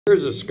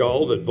Here's a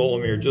skull that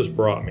Walmere just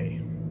brought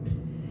me.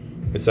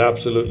 It's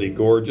absolutely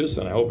gorgeous,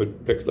 and I hope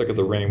it picks, look at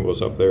the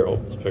rainbows up there, I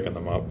hope it's picking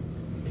them up.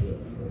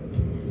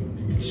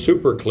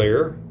 Super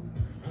clear,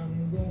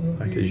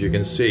 like as you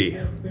can see.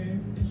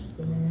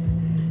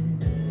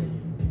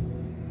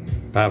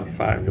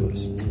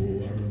 Fabulous.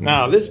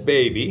 Now this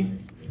baby,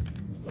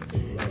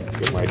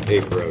 get my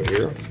paper out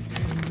here,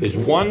 is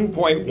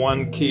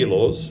 1.1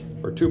 kilos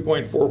or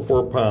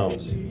 2.44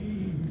 pounds.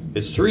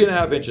 It's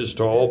 3.5 inches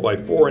tall by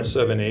 4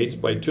 7/8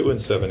 by 2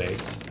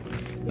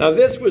 7/8. Now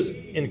this was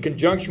in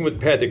conjunction with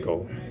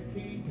Petico.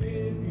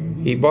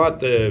 He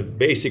bought the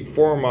basic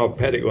form of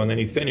Petico and then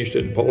he finished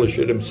it and polished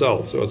it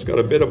himself. So it's got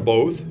a bit of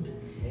both.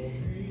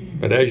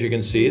 But as you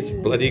can see, it's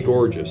bloody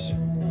gorgeous.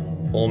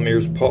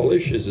 Walmere's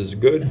polish is as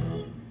good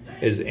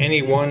as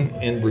anyone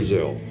in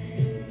Brazil.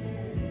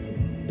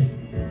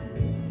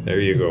 There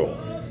you go.